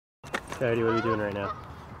Coyote, what are we doing right now?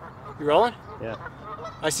 You rolling? Yeah.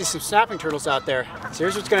 I see some snapping turtles out there. So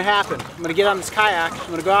here's what's gonna happen. I'm gonna get on this kayak,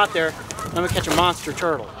 I'm gonna go out there, and I'm gonna catch a monster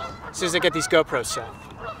turtle as soon as I get these GoPros set.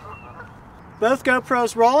 Both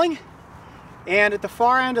GoPros rolling, and at the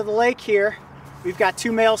far end of the lake here, we've got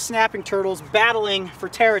two male snapping turtles battling for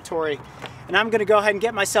territory. And I'm gonna go ahead and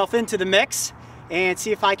get myself into the mix and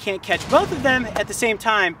see if I can't catch both of them at the same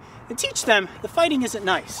time and teach them the fighting isn't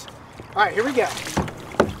nice. All right, here we go.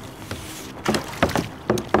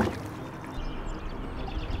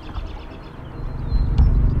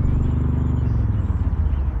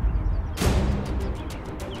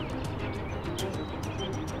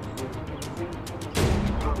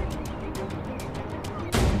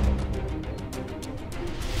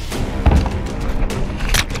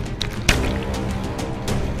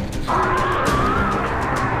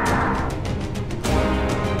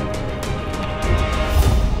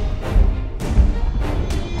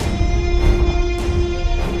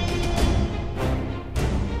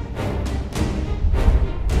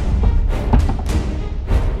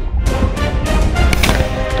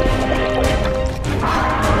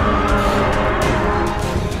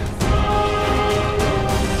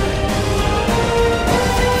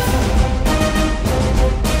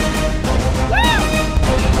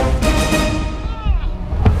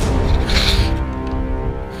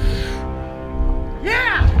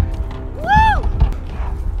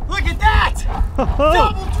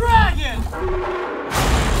 Double dragon!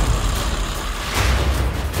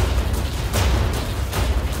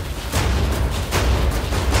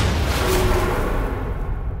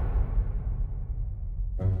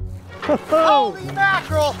 Holy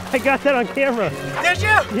mackerel! I got that on camera. Did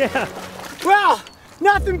you? Yeah. Well,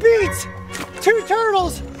 nothing beats two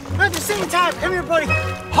turtles at the same time. Come here, buddy.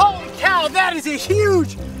 Holy cow, that is a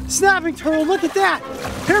huge snapping turtle. Look at that.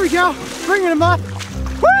 Here we go. Bringing him up.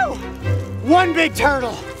 Woo! One big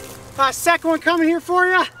turtle. Second one coming here for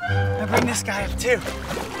you. And bring this guy up too.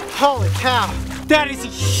 Holy cow. That is a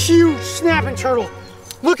huge snapping turtle.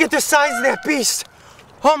 Look at the size of that beast.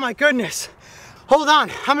 Oh my goodness. Hold on,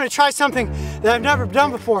 I'm gonna try something that I've never done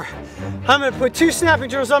before. I'm gonna put two snapping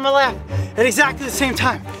turtles on my lap at exactly the same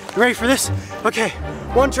time. You ready for this? Okay,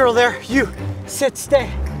 one turtle there, you sit, stay.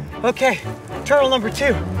 Okay, turtle number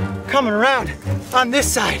two, coming around on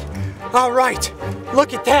this side. All right,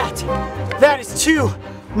 look at that. That is two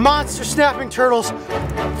monster snapping turtles.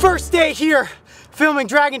 First day here, filming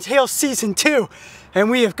Dragon Tales Season 2, and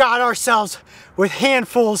we have got ourselves with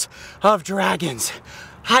handfuls of dragons.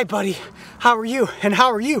 Hi buddy, how are you? And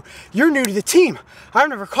how are you? You're new to the team. I've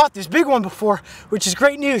never caught this big one before, which is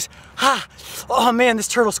great news. Ah, oh man, this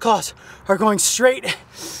turtle's claws are going straight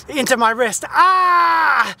into my wrist.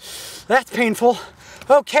 Ah, that's painful.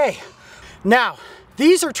 Okay, now,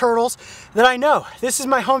 these are turtles that I know. This is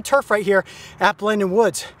my home turf right here at Blendon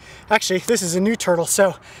Woods. Actually, this is a new turtle,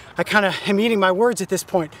 so I kind of am eating my words at this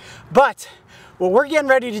point. But what we're getting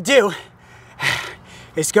ready to do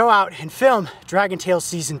is go out and film Dragon Tales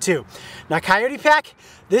Season 2. Now Coyote Pack,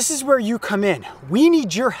 this is where you come in. We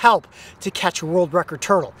need your help to catch a world record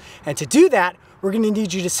turtle. And to do that, we're gonna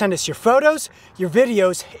need you to send us your photos, your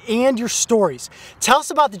videos, and your stories. Tell us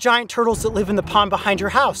about the giant turtles that live in the pond behind your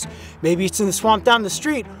house. Maybe it's in the swamp down the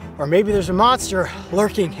street, or maybe there's a monster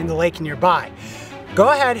lurking in the lake nearby. Go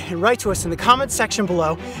ahead and write to us in the comments section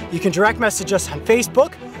below. You can direct message us on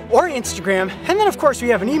Facebook or Instagram, and then of course we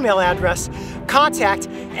have an email address,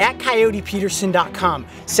 contact@coyotepeterson.com.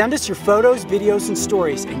 Send us your photos, videos, and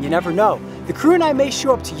stories, and you never know, the crew and I may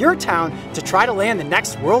show up to your town to try to land the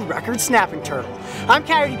next world record snapping turtle. I'm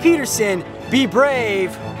Coyote Peterson. Be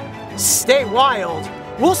brave, stay wild.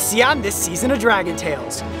 We'll see you on this season of Dragon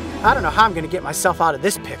Tales. I don't know how I'm gonna get myself out of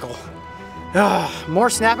this pickle. More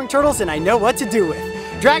snapping turtles and I know what to do with.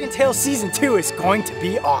 Dragon Tales Season 2 is going to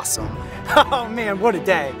be awesome. Oh man, what a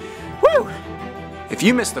day. Woo! If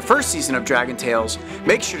you missed the first season of Dragon Tales,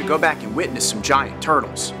 make sure to go back and witness some giant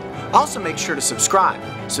turtles. Also make sure to subscribe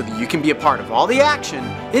so that you can be a part of all the action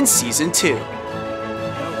in Season 2.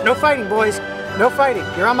 No fighting, boys. No fighting.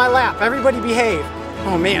 You're on my lap. Everybody behave.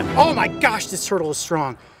 Oh man. Oh my gosh, this turtle is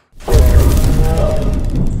strong.